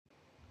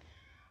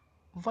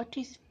What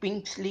is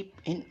pink slip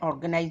in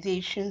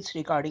organizations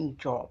regarding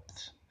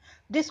jobs?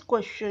 This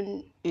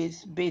question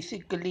is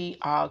basically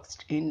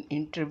asked in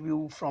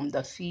interview from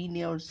the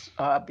seniors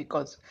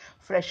because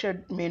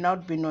fresher may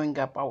not be knowing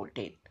about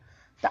it.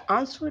 The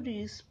answer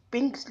is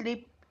pink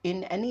slip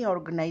in any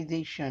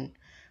organization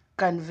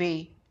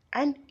convey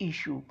an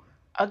issue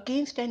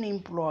against an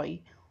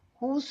employee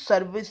whose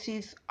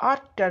services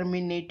are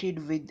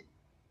terminated with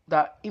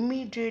the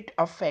immediate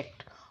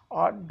effect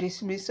or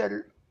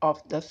dismissal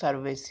of the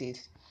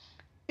services.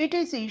 It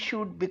is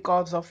issued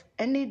because of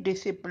any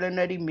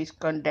disciplinary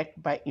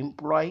misconduct by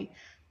employee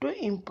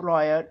to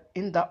employer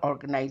in the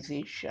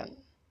organization.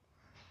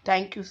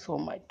 Thank you so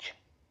much.